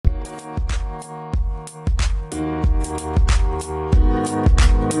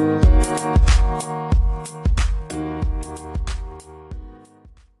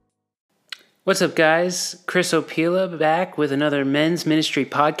What's up, guys? Chris Opila back with another men's ministry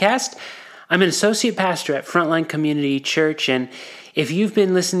podcast. I'm an associate pastor at Frontline Community Church, and if you've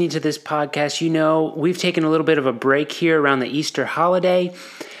been listening to this podcast, you know we've taken a little bit of a break here around the Easter holiday.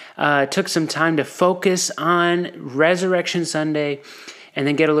 Took some time to focus on Resurrection Sunday and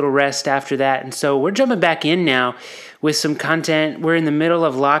then get a little rest after that. And so we're jumping back in now with some content. We're in the middle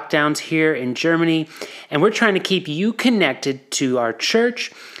of lockdowns here in Germany, and we're trying to keep you connected to our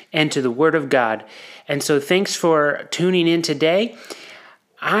church and to the Word of God. And so thanks for tuning in today.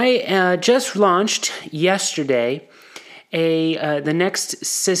 I just launched yesterday the next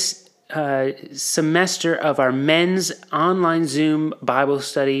semester of our men's online Zoom Bible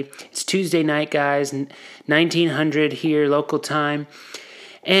study. It's Tuesday night, guys, 1900 here, local time.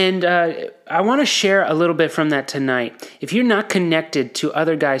 And I want to share a little bit from that tonight. If you're not connected to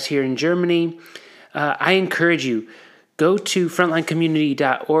other guys here in Germany, I encourage you, go to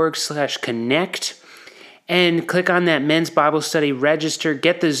frontlinecommunity.org/connect and click on that men's Bible study, register,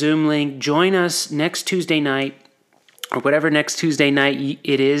 get the Zoom link, join us next Tuesday night, or whatever next Tuesday night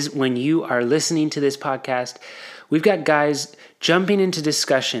it is when you are listening to this podcast. We've got guys jumping into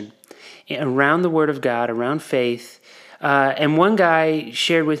discussion around the Word of God, around faith. And one guy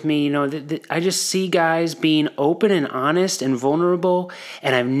shared with me, I just see guys being open and honest and vulnerable,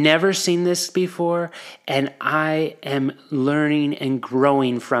 and I've never seen this before, and I am learning and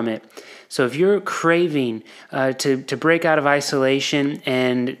growing from it. So if you're craving to break out of isolation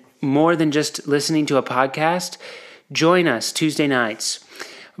and more than just listening to a podcast, join us Tuesday nights.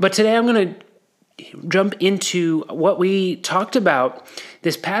 But today I'm going to jump into what we talked about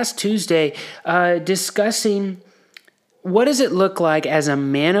this past Tuesday, discussing what does it look like as a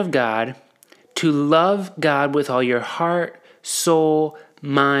man of God to love God with all your heart, soul,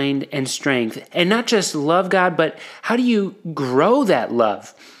 mind, and strength? And not just love God, but how do you grow that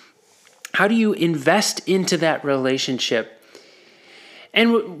love? How do you invest into that relationship?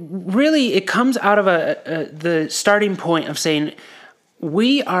 And really, it comes out of the starting point of saying,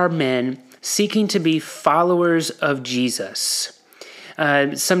 we are men seeking to be followers of Jesus.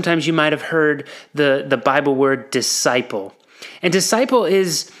 Sometimes you might have heard the Bible word disciple. And disciple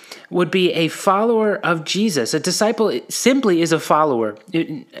would be a follower of Jesus. A disciple simply is a follower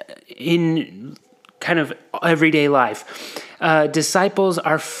in kind of everyday life. Disciples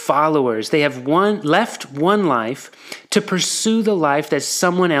are followers. They have left one life to pursue the life that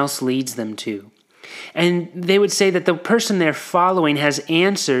someone else leads them to. And they would say that the person they're following has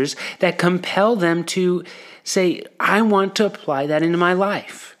answers that compel them to say, I want to apply that into my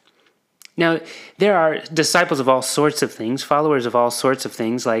life. Now, there are disciples of all sorts of things, followers of all sorts of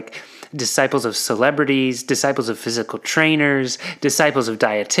things, like disciples of celebrities, disciples of physical trainers, disciples of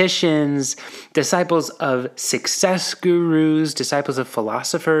dietitians, disciples of success gurus, disciples of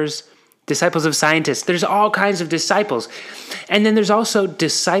philosophers, disciples of scientists. There's all kinds of disciples. And then there's also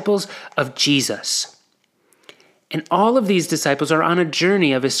disciples of Jesus. And all of these disciples are on a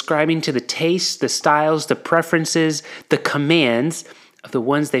journey of ascribing to the tastes, the styles, the preferences, the commands of the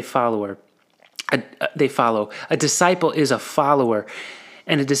ones they follow. A disciple is a follower.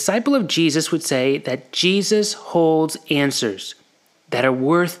 And a disciple of Jesus would say that Jesus holds answers that are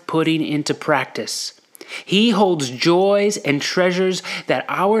worth putting into practice. He holds joys and treasures that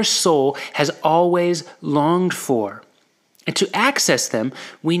our soul has always longed for. And to access them,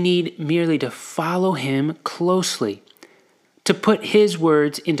 we need merely to follow him closely, to put his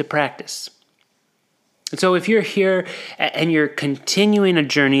words into practice. And so if you're here and you're continuing a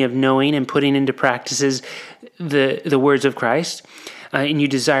journey of knowing and putting into practices the words of Christ, and you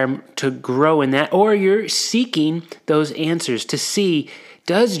desire to grow in that, or you're seeking those answers to see,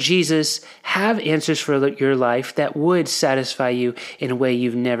 does Jesus have answers for your life that would satisfy you in a way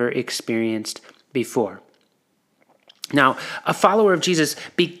you've never experienced before? Now, a follower of Jesus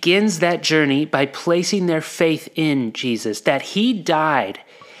begins that journey by placing their faith in Jesus, that he died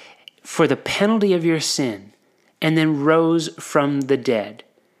for the penalty of your sin and then rose from the dead.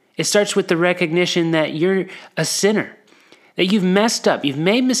 It starts with the recognition that you're a sinner, that you've messed up, you've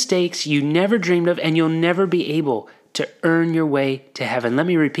made mistakes you never dreamed of, and you'll never be able to earn your way to heaven. Let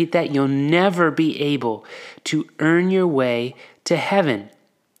me repeat that. You'll never be able to earn your way to heaven.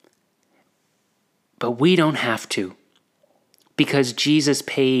 But we don't have to, because Jesus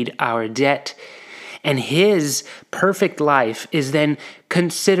paid our debt, and his perfect life is then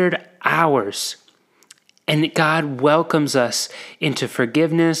considered ours. And God welcomes us into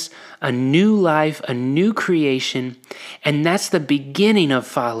forgiveness, a new life, a new creation, and that's the beginning of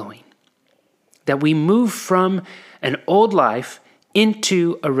following. That we move from an old life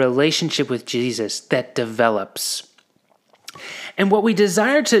into a relationship with Jesus that develops. And what we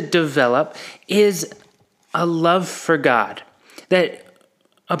desire to develop is a love for God, that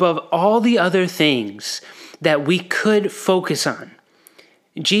above all the other things that we could focus on,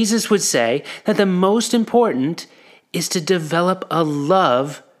 Jesus would say that the most important is to develop a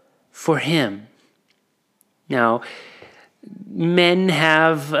love for Him. Now, men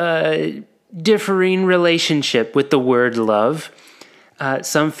have a differing relationship with the word love.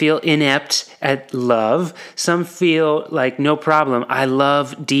 Some feel inept at love. Some feel like, no problem, I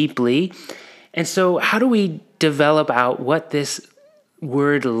love deeply. And so how do we develop out what this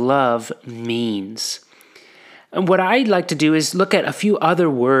word love means? And what I'd like to do is look at a few other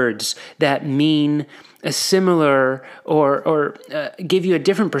words that mean a similar or give you a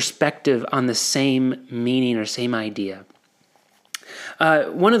different perspective on the same meaning or same idea.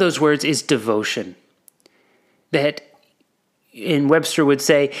 One of those words is devotion. That in Webster would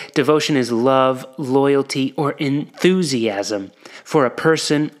say devotion is love, loyalty, or enthusiasm for a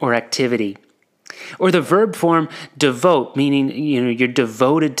person or activity. Or the verb form devote, meaning you're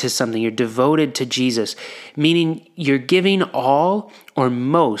devoted to something, you're devoted to Jesus, meaning you're giving all or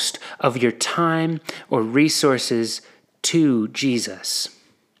most of your time or resources to Jesus.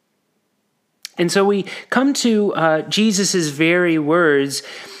 And so we come to Jesus' very words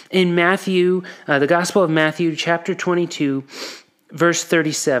in Matthew, the Gospel of Matthew, chapter 22, verse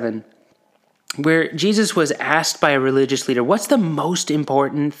 37. Where Jesus was asked by a religious leader, what's the most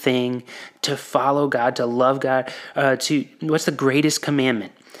important thing to follow God, to love God, what's the greatest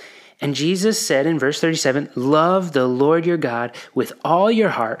commandment? And Jesus said in verse 37, love the Lord your God with all your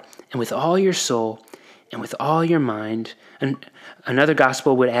heart and with all your soul and with all your mind. And another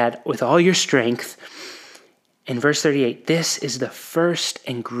gospel would add, with all your strength. In verse 38, this is the first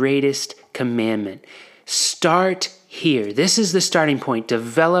and greatest commandment. Start here. This is the starting point.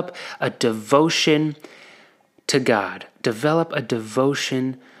 Develop a devotion to God. Develop a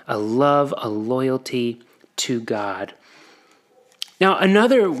devotion, a love, a loyalty to God. Now,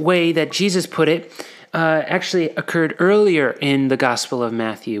 another way that Jesus put it actually occurred earlier in the Gospel of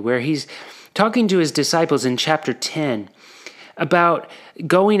Matthew, where he's talking to his disciples in chapter 10 about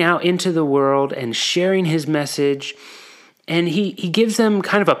going out into the world and sharing his message. And he gives them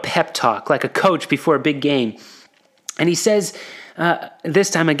kind of a pep talk, like a coach before a big game. And he says, this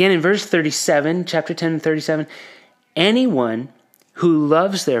time again in verse 37, chapter 10, 37, anyone who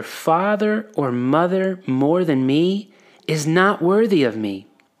loves their father or mother more than me is not worthy of me.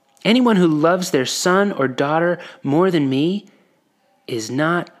 Anyone who loves their son or daughter more than me is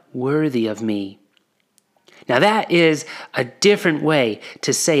not worthy of me. Now that is a different way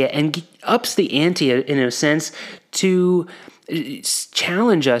to say it and ups the ante in a sense to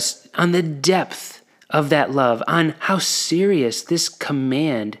challenge us on the depth of that love, on how serious this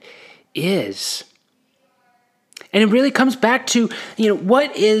command is. And it really comes back to,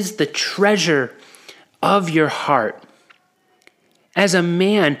 what is the treasure of your heart? As a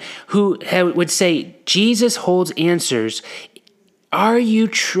man who would say, Jesus holds answers, are you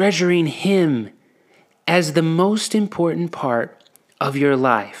treasuring him as the most important part of your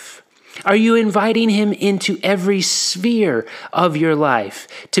life? Are you inviting him into every sphere of your life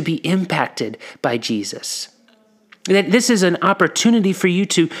to be impacted by Jesus? That this is an opportunity for you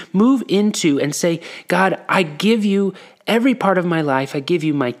to move into and say, God, I give you every part of my life. I give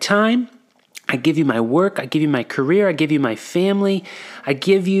you my time. I give you my work. I give you my career. I give you my family. I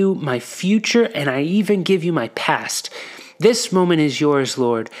give you my future. And I even give you my past. This moment is yours,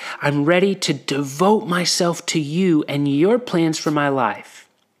 Lord. I'm ready to devote myself to you and your plans for my life.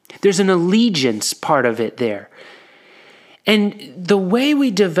 There's an allegiance part of it there. And the way we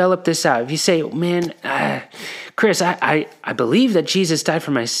develop this out, if you say, man, Chris, I believe that Jesus died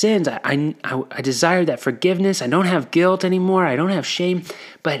for my sins. I desire that forgiveness. I don't have guilt anymore. I don't have shame.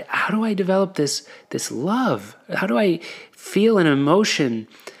 But how do I develop this love? How do I feel an emotion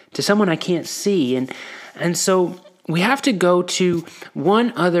to someone I can't see? And so we have to go to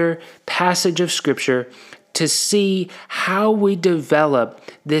one other passage of Scripture to see how we develop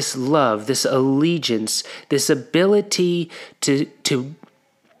this love, this allegiance, this ability to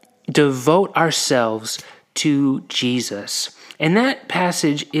devote ourselves to Jesus. And that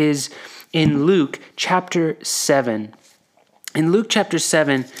passage is in Luke chapter 7. In Luke chapter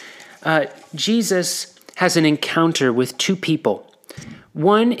 7, Jesus has an encounter with two people.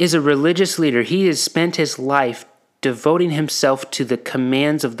 One is a religious leader. He has spent his life devoting himself to the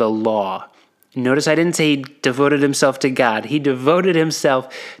commands of the law. Notice I didn't say he devoted himself to God. He devoted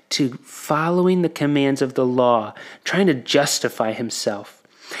himself to following the commands of the law, trying to justify himself.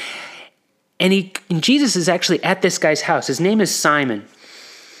 And Jesus is actually at this guy's house. His name is Simon,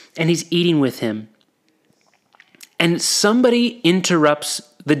 and he's eating with him. and somebody interrupts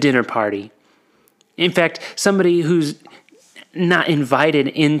the dinner party. In fact, somebody who's not invited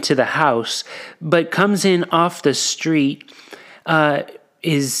into the house, but comes in off the street,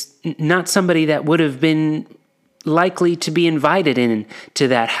 is not somebody that would have been likely to be invited into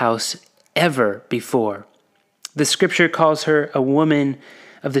that house ever before. The scripture calls her a woman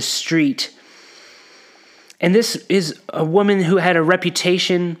of the street. And this is a woman who had a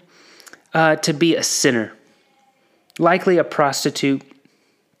reputation to be a sinner, likely a prostitute.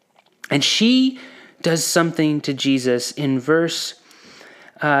 And she does something to Jesus in verse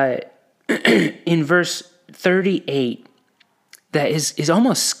 38 that is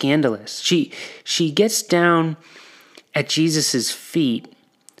almost scandalous. She gets down at Jesus' feet,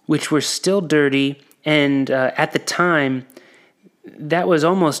 which were still dirty, and at the time, that was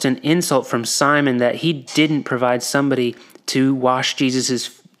almost an insult from Simon that he didn't provide somebody to wash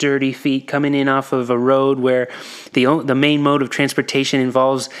Jesus' dirty feet coming in off of a road where the main mode of transportation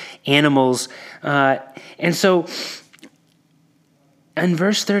involves animals. And so in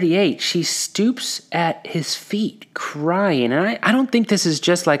verse 38, she stoops at his feet crying. And I don't think this is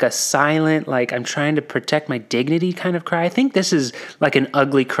just like a silent, like I'm trying to protect my dignity kind of cry. I think this is like an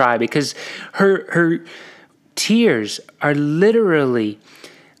ugly cry because her tears are literally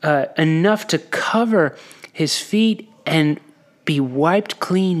enough to cover his feet and be wiped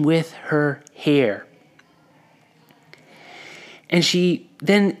clean with her hair. And she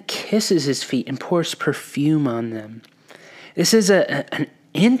then kisses his feet and pours perfume on them. This is an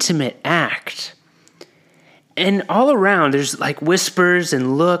intimate act. And all around, there's like whispers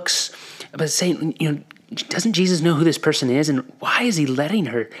and looks, but saying, doesn't Jesus know who this person is? And why is he letting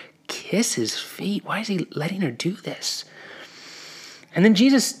her kiss his feet? Why is he letting her do this? And then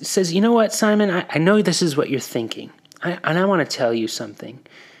Jesus says, you know what, Simon, I know this is what you're thinking. And I want to tell you something.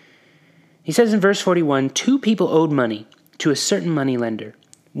 He says in verse 41, 2 people owed money to a certain moneylender.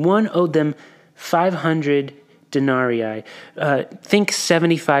 One owed them 500 denarii, think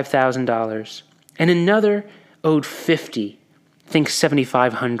 $75,000. And another owed 50, think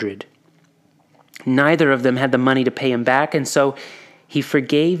 7,500. Neither of them had the money to pay him back, and so he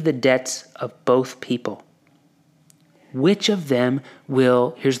forgave the debts of both people. Which of them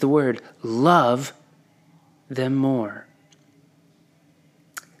will, here's the word, love them more?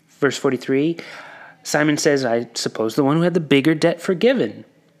 Verse 43, Simon says, I suppose the one who had the bigger debt forgiven.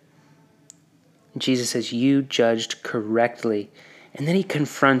 And Jesus says, you judged correctly. And then he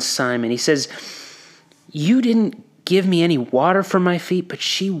confronts Simon. He says, you didn't give me any water for my feet, but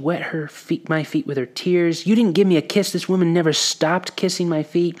she wet my feet with her tears. You didn't give me a kiss. This woman never stopped kissing my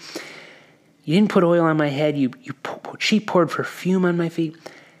feet. You didn't put oil on my head. She poured perfume on my feet.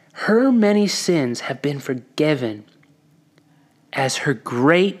 Her many sins have been forgiven as her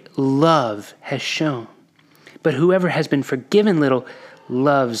great love has shown. But whoever has been forgiven little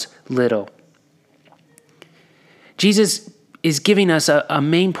loves little. Jesus is giving us a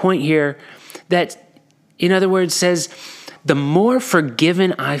main point here that, in other words, says, the more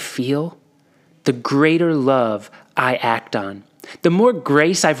forgiven I feel, the greater love I act on. The more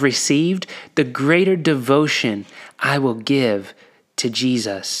grace I've received, the greater devotion I will give to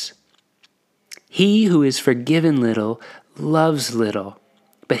Jesus. He who is forgiven little loves little,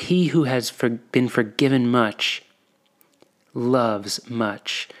 but he who has been forgiven much loves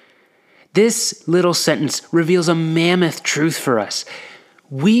much. This little sentence reveals a mammoth truth for us.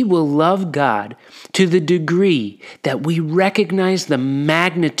 We will love God to the degree that we recognize the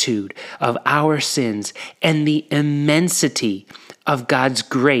magnitude of our sins and the immensity of God's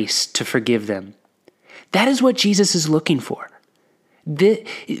grace to forgive them. That is what Jesus is looking for.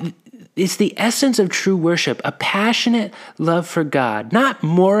 It's the essence of true worship, a passionate love for God, not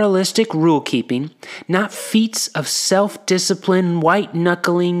moralistic rule-keeping, not feats of self-discipline,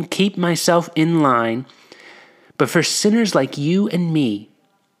 white-knuckling, keep myself in line, but for sinners like you and me.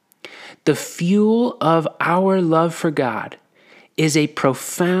 The fuel of our love for God is a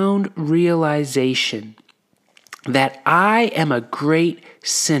profound realization that I am a great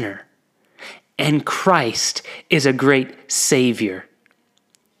sinner and Christ is a great Savior.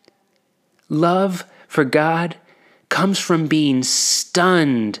 Love for God comes from being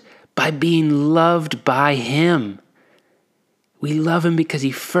stunned by being loved by Him. We love Him because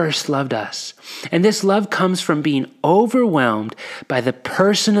He first loved us. And this love comes from being overwhelmed by the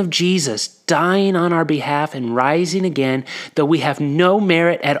person of Jesus dying on our behalf and rising again, though we have no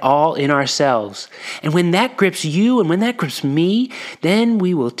merit at all in ourselves. And when that grips you and when that grips me, then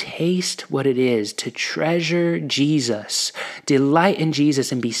we will taste what it is to treasure Jesus, delight in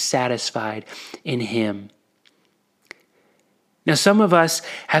Jesus, and be satisfied in Him. Now, some of us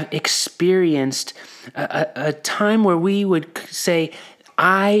have experienced a time where we would say,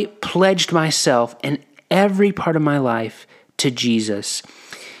 I pledged myself and every part of my life to Jesus.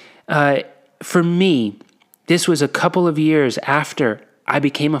 For me, this was a couple of years after I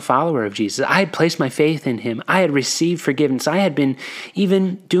became a follower of Jesus. I had placed my faith in him. I had received forgiveness. I had been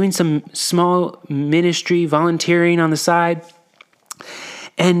even doing some small ministry, volunteering on the side.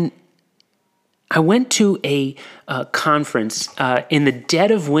 And I went to a conference in the dead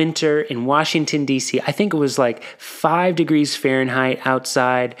of winter in Washington, D.C. I think it was like 5 degrees Fahrenheit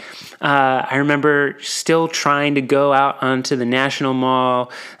outside. I remember still trying to go out onto the National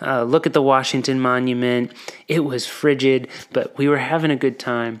Mall, look at the Washington Monument. It was frigid, but we were having a good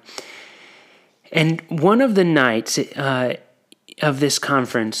time. And one of the nights of this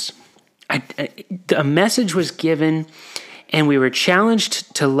conference, a message was given, and we were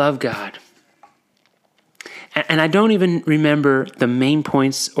challenged to love God. And I don't even remember the main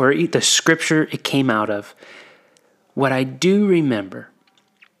points or the scripture it came out of. What I do remember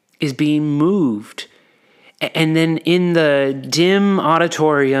is being moved. And then in the dim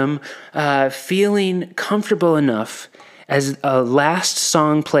auditorium, feeling comfortable enough as a last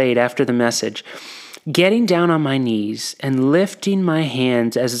song played after the message, getting down on my knees and lifting my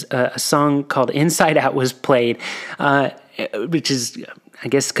hands as a song called Inside Out was played, which is, I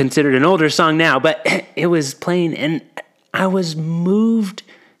guess, considered an older song now, but it was playing, and I was moved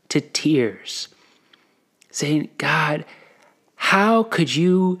to tears, saying, God, how could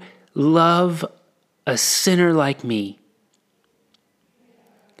you love a sinner like me?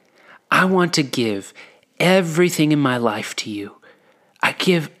 I want to give everything in my life to you. I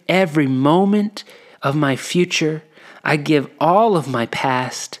give every moment of my future. I give all of my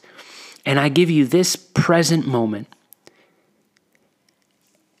past, and I give you this present moment.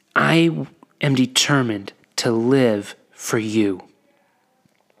 I am determined to live for you.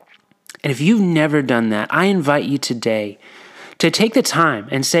 And if you've never done that, I invite you today to take the time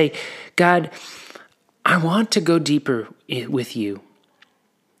and say, God, I want to go deeper with you.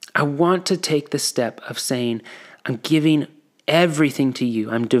 I want to take the step of saying, I'm giving everything to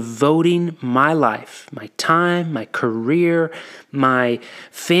you. I'm devoting my life, my time, my career, my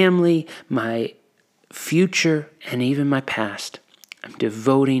family, my future, and even my past. I'm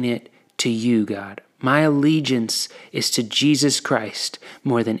devoting it to you, God. My allegiance is to Jesus Christ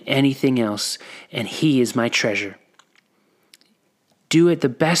more than anything else, and he is my treasure. Do it the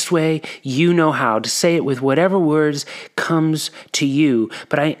best way you know how, to say it with whatever words comes to you.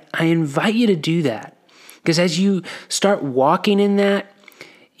 But I invite you to do that, because as you start walking in that,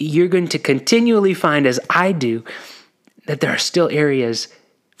 you're going to continually find, as I do, that there are still areas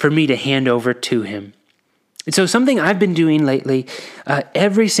for me to hand over to him. And so something I've been doing lately,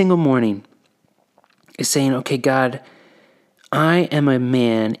 every single morning, is saying, okay, God, I am a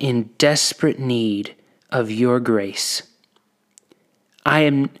man in desperate need of your grace. I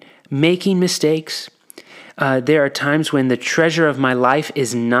am making mistakes. There are times when the treasure of my life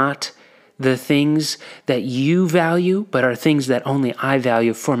is not the things that you value, but are things that only I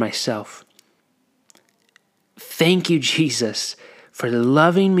value for myself. Thank you, Jesus, for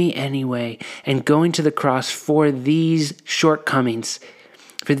loving me anyway and going to the cross for these shortcomings,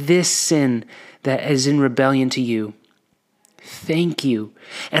 for this sin that is in rebellion to you. Thank you.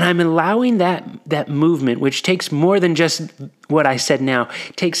 And I'm allowing that movement, which takes more than just what I said now.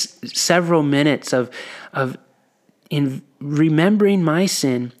 It takes several minutes of in remembering my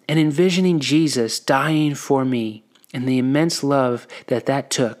sin and envisioning Jesus dying for me and the immense love that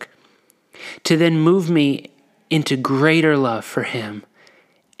took, to then move me into greater love for him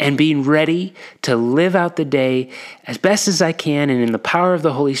and being ready to live out the day as best as I can and in the power of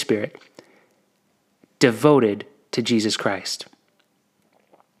the Holy Spirit, devoted to Jesus Christ.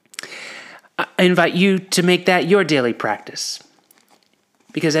 I invite you to make that your daily practice,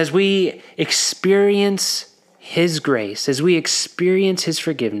 because as we experience his grace, as we experience his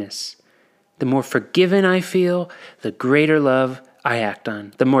forgiveness, the more forgiven I feel, the greater love I act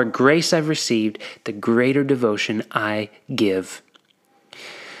on. The more grace I've received, the greater devotion I give.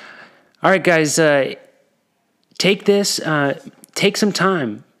 All right, guys, take some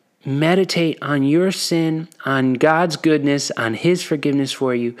time. Meditate on your sin, on God's goodness, on his forgiveness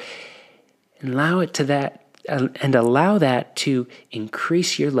for you, and allow that to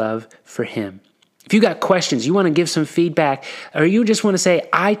increase your love for him. If you got questions, you want to give some feedback, or you just want to say,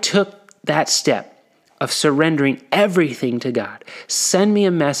 I took that step of surrendering everything to God, send me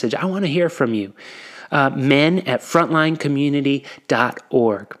a message. I want to hear from you.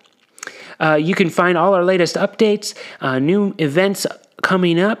 men@frontlinecommunity.org. You can find all our latest updates, new events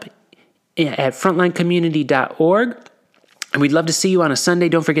coming up at frontlinecommunity.org. And we'd love to see you on a Sunday.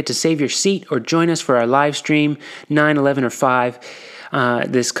 Don't forget to save your seat or join us for our live stream, 9, 11, or 5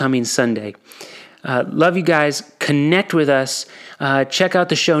 this coming Sunday. Love you guys. Connect with us. Check out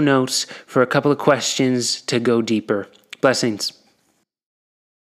the show notes for a couple of questions to go deeper. Blessings.